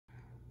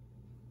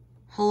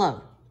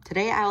Hello,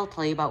 today I will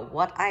tell you about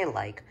what I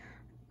like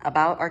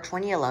about our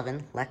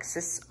 2011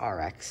 Lexus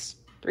RX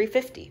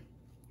 350.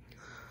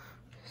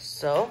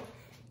 So,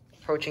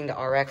 approaching the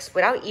RX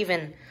without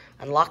even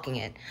unlocking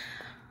it,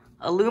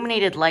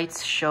 illuminated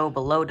lights show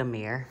below the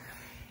mirror,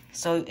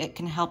 so it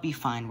can help you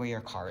find where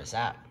your car is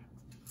at.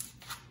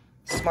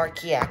 Smart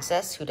key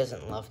access, who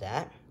doesn't love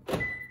that?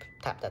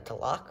 Tap that to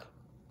lock,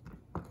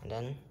 and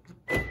then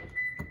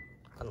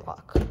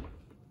unlock.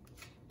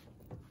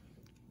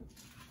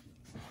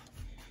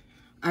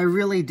 I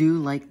really do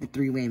like the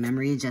three-way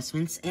memory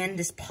adjustments and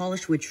this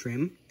polished wood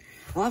trim.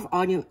 A lot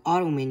of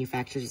auto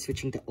manufacturers are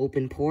switching to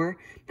open pore,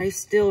 but I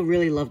still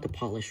really love the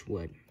polished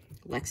wood.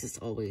 Lexus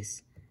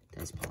always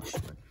does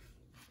polished wood.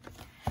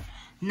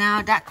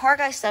 Now, that Car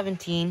Guy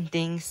 17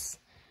 thinks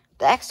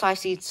the X5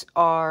 seats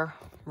are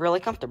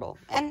really comfortable,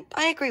 and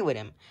I agree with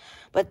him.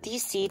 But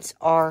these seats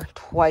are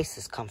twice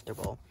as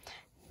comfortable.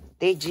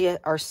 They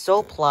are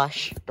so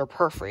plush, they're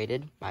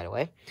perforated, by the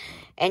way,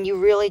 and you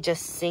really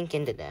just sink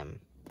into them.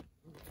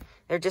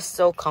 They're just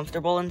so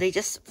comfortable, and they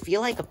just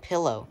feel like a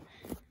pillow.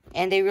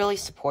 And they really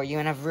support you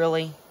and have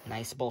really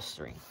nice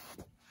bolstering.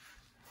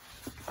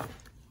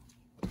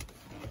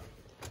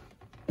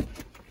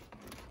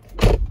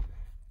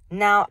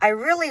 Now, I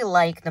really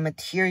like the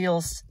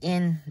materials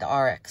in the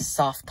RX.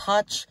 Soft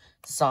touch,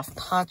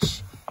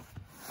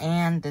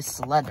 and this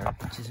leather,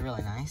 which is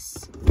really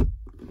nice.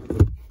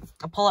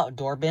 A pull-out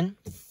door bin.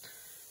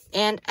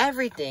 And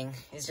everything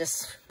is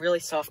just really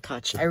soft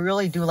touch. I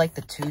really do like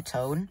the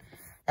two-tone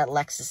that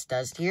Lexus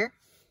does here.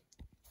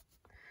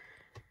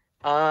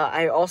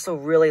 I also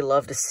really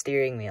love the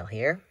steering wheel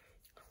here.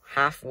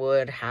 Half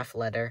wood, half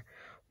leather,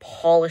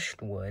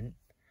 polished wood.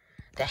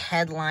 The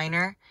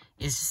headliner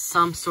is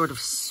some sort of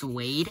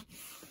suede,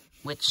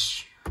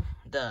 which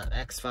the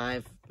X5,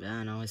 I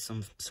don't know, is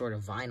some sort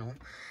of vinyl.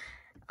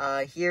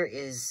 Here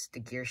is the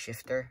gear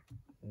shifter,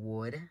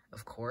 wood,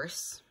 of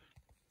course.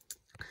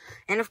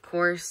 And of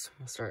course,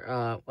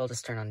 we'll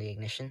just turn on the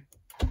ignition.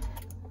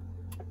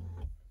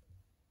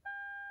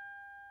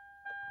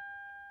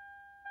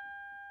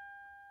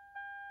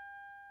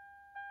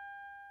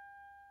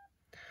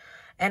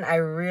 And I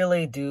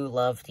really do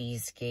love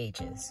these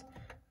gauges.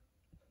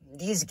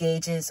 These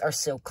gauges are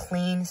so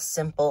clean,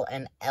 simple,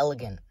 and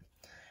elegant.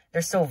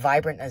 They're so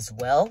vibrant as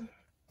well.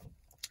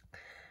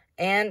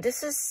 And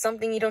this is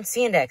something you don't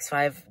see in the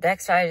X5. The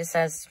X5 just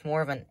has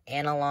more of an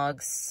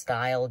analog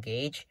style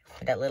gauge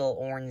with that little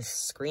orange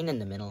screen in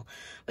the middle.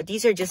 But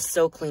these are just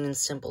so clean and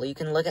simple. You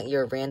can look at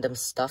your random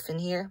stuff in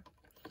here.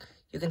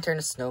 You can turn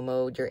to snow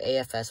mode, your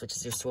AFS, which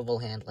is your swivel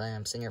hand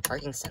lamps, and your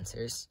parking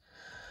sensors.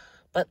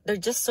 But they're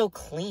just so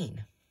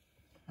clean.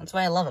 That's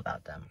what I love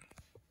about them.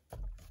 I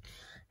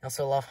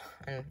also love,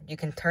 and you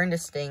can turn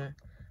this thing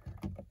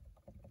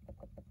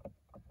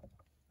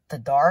to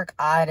dark.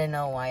 I don't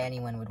know why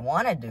anyone would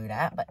want to do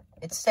that, but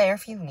it's there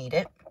if you need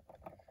it.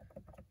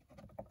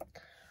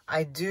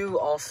 I do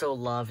also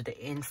love the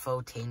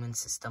infotainment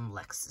system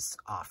Lexus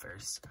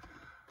offers.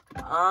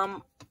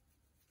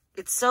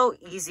 It's so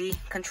easy,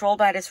 controlled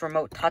by this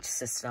remote touch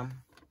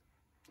system.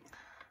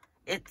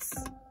 It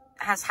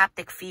has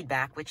haptic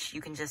feedback, which you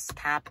can just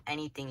tap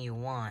anything you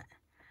want.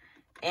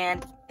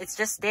 And it's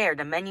just there.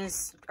 The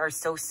menus are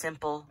so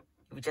simple.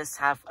 You just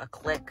have a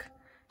click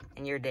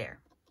and you're there.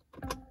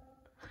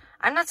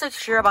 I'm not so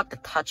sure about the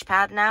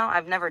touchpad now.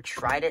 I've never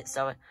tried it,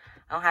 so I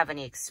don't have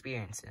any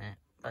experience in it.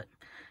 But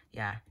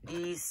yeah,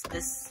 this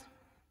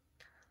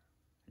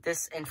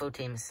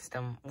infotainment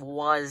system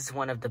was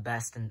one of the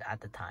best at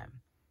the time.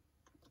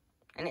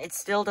 And it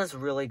still does a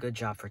really good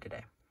job for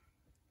today.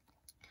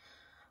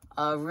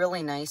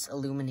 Really nice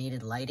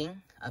illuminated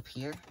lighting up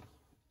here.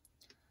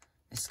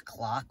 This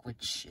clock,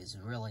 which is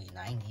really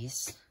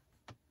 90s.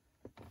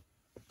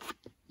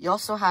 You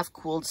also have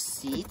cooled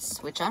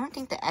seats, which I don't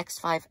think the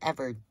X5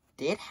 ever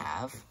did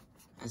have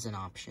as an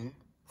option.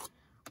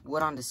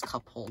 Wood on this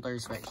cup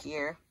holders right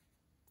here.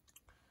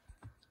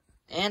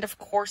 And of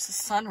course the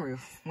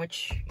sunroof,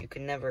 which you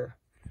can never,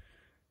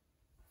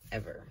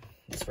 ever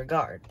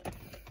disregard.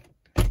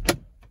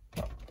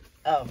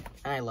 Oh,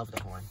 and I love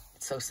the horn.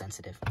 It's so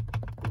sensitive.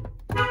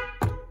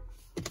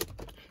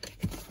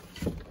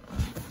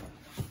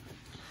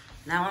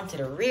 Now onto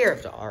the rear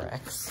of the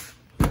RX.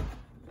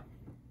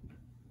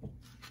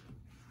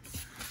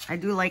 I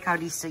do like how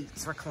these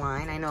seats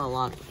recline. I know a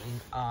lot of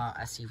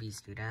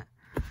SUVs do that.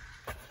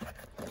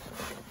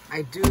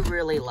 I do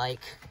really like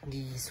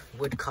these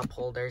wood cup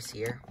holders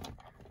here.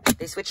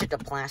 They switched it to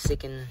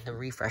plastic in the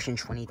refresh in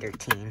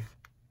 2013.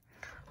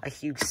 A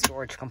huge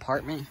storage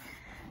compartment.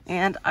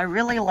 And I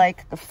really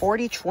like the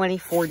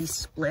 40-20-40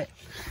 split.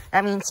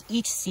 That means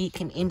each seat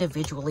can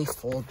individually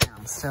fold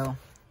down. So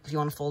if you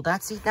want to fold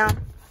that seat down,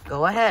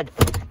 go ahead.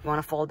 You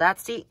want to fold that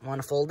seat?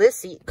 Want to fold this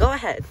seat? Go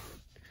ahead.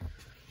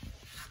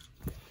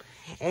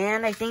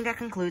 And I think that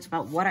concludes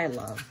about what I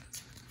love,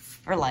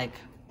 or like,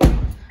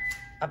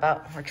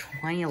 about our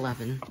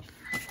 2011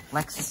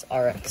 Lexus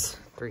RX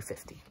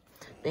 350.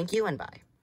 Thank you and bye.